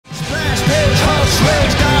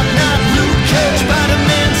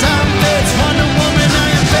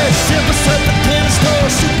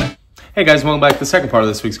Hey guys, welcome back to the second part of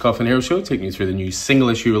this week's Coffin Hero Show, taking you through the new single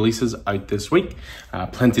issue releases out this week.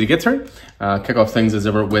 Plenty to get through. Kick off things as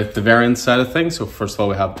ever with the variant side of things. So first of all,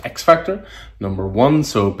 we have X Factor #1.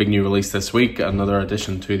 So big new release this week, another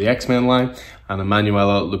addition to the X-Men line, and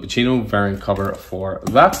Emanuela Lupacchino variant cover for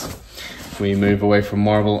that. We move away from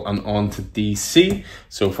Marvel and on to DC.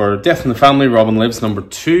 So for Death in the Family, Robin Lives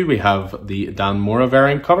 #2, we have the Dan Mora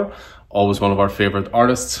variant cover. Always one of our favourite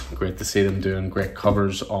artists. Great to see them doing great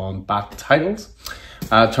covers on back titles.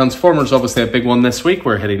 Transformers, obviously a big one this week.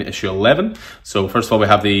 We're hitting issue 11. So first of all, we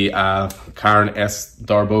have the Karen S.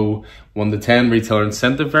 Darbo 1-10 retailer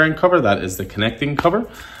incentive variant cover. That is the connecting cover.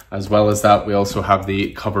 As well as that, we also have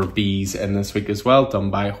the cover Bs in this week as well,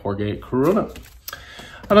 done by Jorge Corona.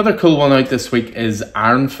 Another cool one out this week is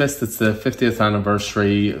Iron Fist. It's the 50th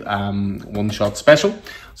anniversary one-shot special.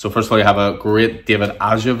 So first of all, you have a great David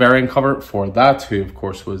Aja variant cover for that, who of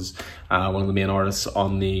course was one of the main artists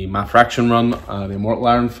on the Matt Fraction run, the Immortal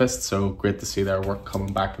Iron Fist. So great to see their work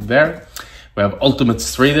coming back there. We have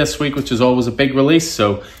Ultimates 3 this week, which is always a big release.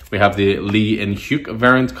 So we have the Lee and Hugh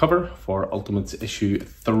variant cover for Ultimates issue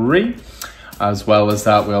 3. As well as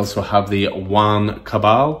that, we also have the Juan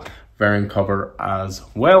Cabal variant cover as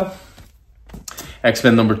well.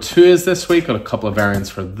 X-Men #2 is this week. Got a couple of variants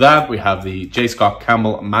for that. We have the J. Scott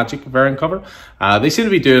Campbell Magic variant cover. They seem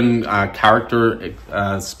to be doing character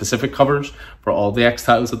specific covers for all the X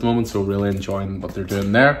titles at the moment, so really enjoying what they're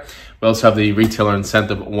doing there. We also have the retailer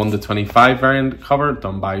incentive 1-25 variant cover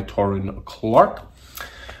done by Torun Clark.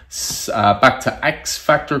 Back to X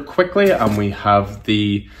Factor quickly, and we have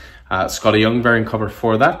the Scotty Young variant cover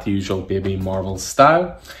for that, the usual baby Marvel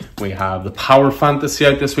style. We have the Power Fantasy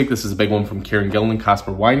out this week. This is a big one from Kieran Gillen and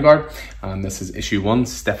Casper Weingart. And this is issue 1,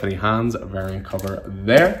 Stephanie Hans variant cover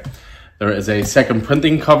there. There is a second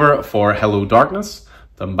printing cover for Hello Darkness,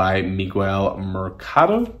 done by Miguel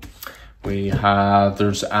Mercado. We have,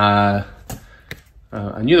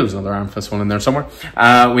 I knew there was another Iron Fist one in there somewhere.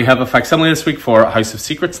 We have a facsimile this week for House of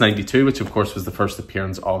Secrets #92, which of course was the first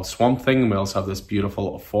appearance of Swamp Thing. And we also have this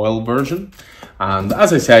beautiful foil version. And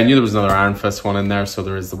as I say, I knew there was another Iron Fist one in there, so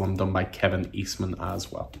there is the one done by Kevin Eastman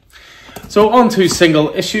as well. So on to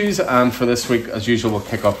single issues, and for this week, as usual, we'll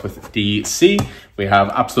kick off with DC. We have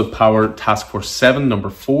Absolute Power Task Force 7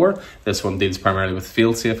 #4. This one deals primarily with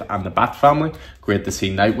Failsafe and the Bat Family. Great to see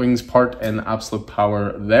Nightwing's part in Absolute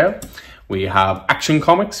Power there. We have Action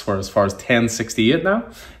Comics for as far as 1068 now.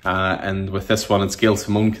 And with this one, it's Gail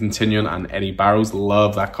Simone continuing and Eddie Barrows.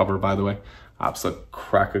 Love that cover, by the way. Absolute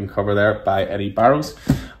cracking cover there by Eddie Barrows.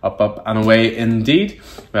 Up and away indeed.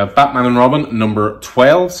 We have Batman and Robin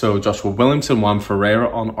 #12. So Joshua Williamson, Juan Ferreira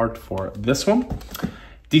on art for this one.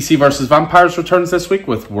 DC vs. Vampires returns this week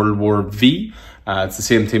with World War V. It's the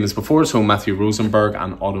same team as before. So Matthew Rosenberg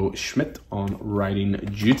and Otto Schmidt on writing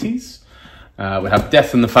duties. We have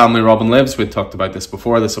Death in the Family, Robin Lives. We talked about this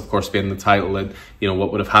before. This, of course, being the title that, you know,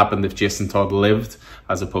 what would have happened if Jason Todd lived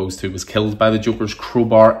as opposed to was killed by the Joker's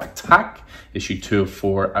crowbar attack. Issue 2 of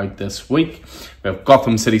 4 out this week. We have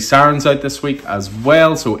Gotham City Sirens out this week as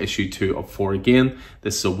well. So issue 2 of 4 again.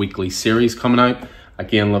 This is a weekly series coming out.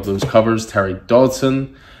 Again, love those covers. Terry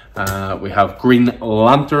Dodson. We have Green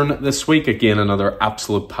Lantern this week. Again, another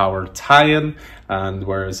Absolute Power tie-in. And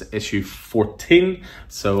whereas issue 14,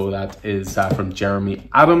 so that is from Jeremy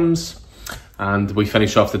Adams. And we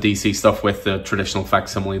finish off the DC stuff with the traditional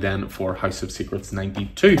facsimile then for House of Secrets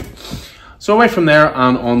 '92. So away from there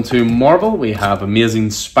and on to Marvel, we have Amazing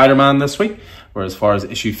Spider-Man this week. Where as far as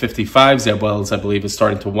issue 55, Zeb Wells, I believe, is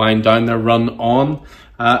starting to wind down their run on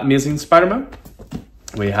Amazing Spider-Man.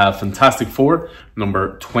 We have Fantastic Four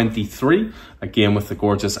 #23, again with the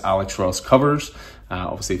gorgeous Alex Ross covers.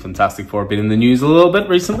 Obviously, Fantastic Four been in the news a little bit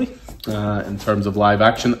recently in terms of live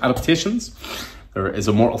action adaptations. There is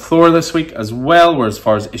Immortal Thor this week as well, where as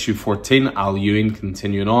far as issue 14, Al Ewing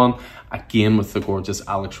continuing on, again with the gorgeous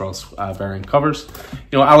Alex Ross variant covers.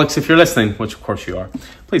 You know, Alex, if you're listening, which of course you are,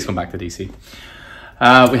 please come back to DC.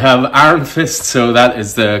 We have Iron Fist, so that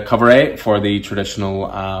is the cover A for the traditional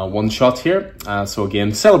one-shot here. So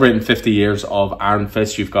again, celebrating 50 years of Iron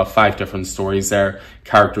Fist. You've got 5 different stories there.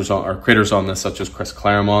 Characters or creators on this, such as Chris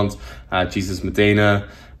Claremont, Jesus Medina,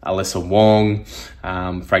 Alyssa Wong,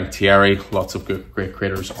 Frank Thierry. Lots of great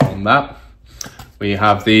creators on that. We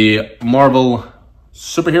have the Marvel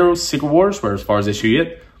Superheroes Secret Wars, where as far as issue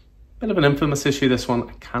 8, bit of an infamous issue, this one.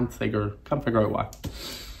 I can't figure out why.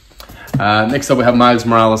 Next up, we have Miles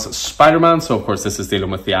Morales' Spider-Man. So, of course, this is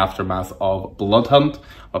dealing with the aftermath of Blood Hunt,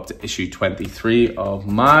 up to issue 23 of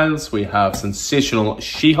Miles. We have Sensational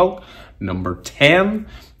She-Hulk, #10.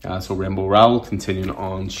 So, Rainbow Rowell continuing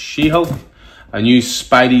on She-Hulk. a new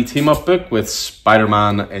Spidey team-up book with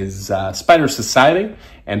Spider-Man is Spider Society.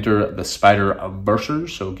 Enter the Spider-Versers,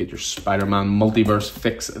 so get your Spider-Man multiverse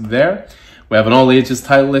fix there. We have an all-ages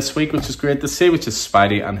title this week, which is great to see, which is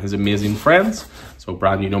Spidey and His Amazing Friends. So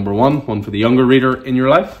brand new #1, one for the younger reader in your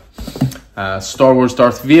life. Star Wars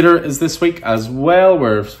Darth Vader is this week as well,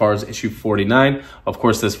 where as far as issue 49, of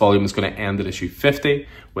course this volume is going to end at issue 50,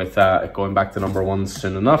 with it going back to #1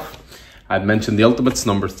 soon enough. I'd mentioned the Ultimates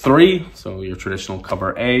 #3, so your traditional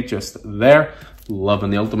cover A just there. Loving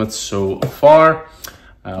the Ultimates so far.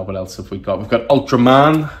 What else have we got? We've got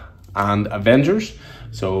Ultraman and Avengers,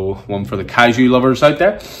 so one for the kaiju lovers out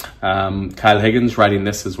there. Kyle Higgins writing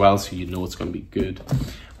this as well, so you know it's going to be good.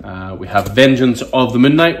 We have Vengeance of the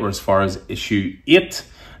Moon Knight, or as far as issue 8.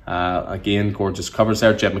 Again, gorgeous covers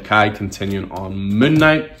there. Jed MacKay continuing on Moon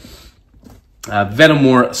Knight. Venom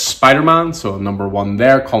War Spider-Man, so #1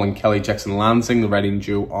 there. Colin Kelly, Jackson Lansing, the writing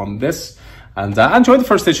duo on this. And I enjoyed the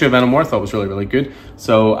first issue of Venom War. I thought it was really, really good.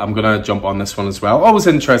 So I'm going to jump on this one as well. Always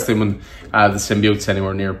interesting when the symbiote's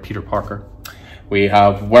anywhere near Peter Parker. We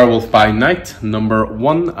have Werewolf by Night,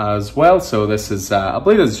 #1 as well. So this is, I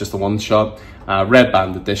believe this is just a one-shot, red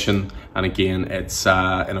band edition. And again, it's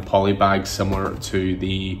in a poly bag, similar to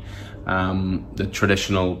the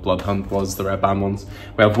traditional Blood Hunt was the red band ones.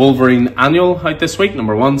 We have Wolverine Annual out this week,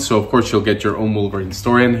 #1. So of course you'll get your own Wolverine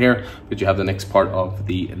story in here, but you have the next part of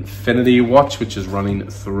the Infinity Watch, which is running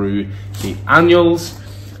through the annuals.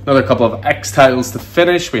 Another couple of X titles to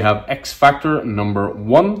finish. We have X Factor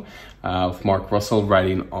 #1. With Mark Russell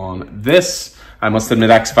writing on this. I must admit,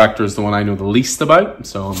 X Factor is the one I know the least about,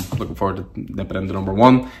 so I'm looking forward to nipping into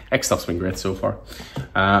 #1. X stuff's been great so far.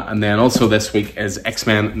 And then also this week is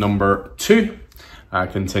X-Men #2.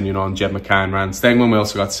 Continuing on Jed MacKay and Ryan Stegman. We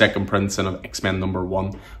also got second printing of X-Men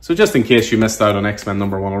 #1. So just in case you missed out on X-Men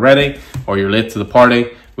 #1 already, or you're late to the party,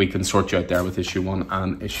 we can sort you out there with issue 1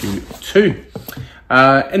 and issue 2.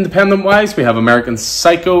 Independent-wise, we have American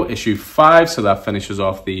Psycho issue 5, so that finishes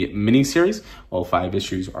off the mini-series. All 5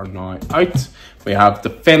 issues are now out. We have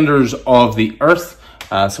Defenders of the Earth,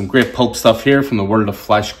 some great pulp stuff here from the world of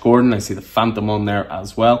Flash Gordon. I see the Phantom on there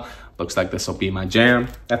as well. Looks like this will be my jam.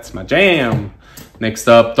 That's my jam. Next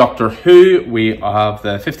up, Doctor Who. We have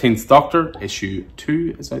the 15th Doctor, issue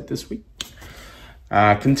 2 is out this week.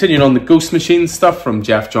 Continuing on the Ghost Machine stuff from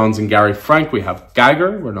Jeff Johns and Gary Frank, we have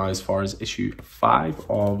Geiger. We're now as far as issue 5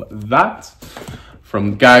 of that.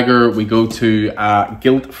 From Geiger, we go to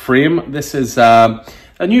Guilt Frame. This is a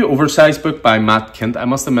new oversized book by Matt Kindt. I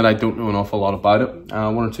must admit, I don't know an awful lot about it.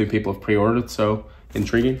 1 or 2 people have pre-ordered, so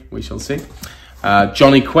intriguing. We shall see.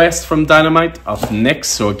 Johnny Quest from Dynamite up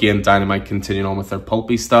next. So again, Dynamite continuing on with their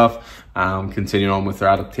pulpy stuff. Continuing on with their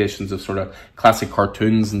adaptations of sort of classic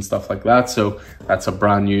cartoons and stuff like that. So that's a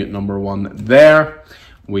brand new #1 there.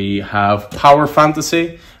 We have Power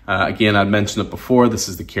Fantasy. Again, I'd mentioned it before. This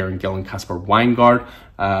is the Kieran Gill and Caspar Weingart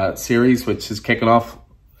series, which is kicking off.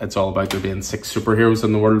 It's all about there being 6 superheroes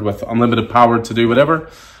in the world with unlimited power to do whatever,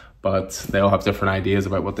 but they all have different ideas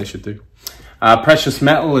about what they should do. Precious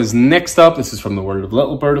Metal is next up. This is from the world of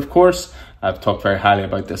Little Bird, of course. I've talked very highly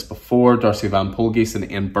about this before. Darcy Van Polgeest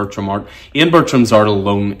and Ian Bertram art. Ian Bertram's art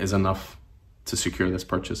alone is enough to secure this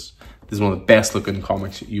purchase. This is one of the best looking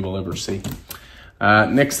comics you will ever see.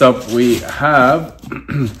 Next up, we have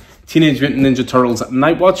Teenage Mutant Ninja Turtles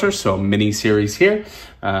Nightwatcher, so a mini series here,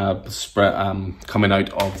 coming out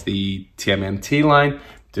of the TMNT line.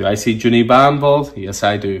 Do I see Junie Ba involved? Yes,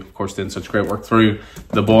 I do. Of course, doing such great work through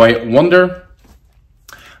The Boy Wonder.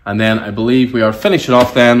 And then I believe we are finishing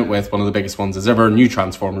off then with one of the biggest ones as ever, New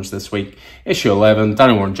Transformers this week. Issue 11,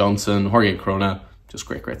 Danny Warren Johnson, Jorge Corona. Just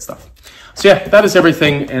great, great stuff. So yeah, that is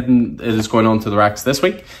everything it is going on to the racks this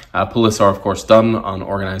week. Pull lists are of course done and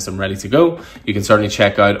organized and ready to go. You can certainly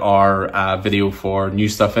check out our video for new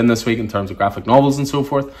stuff in this week in terms of graphic novels and so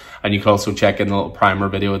forth. And you can also check in the little primer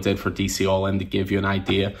video I did for DC All In to give you an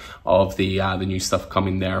idea of the new stuff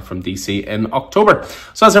coming there from DC in October.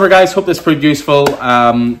 So as ever guys, hope this proved useful.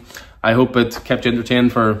 I hope it kept you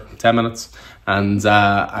entertained for 10 minutes. And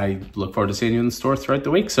I look forward to seeing you in the store throughout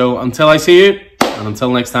the week. So until I see you, and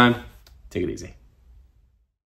until next time, take it easy.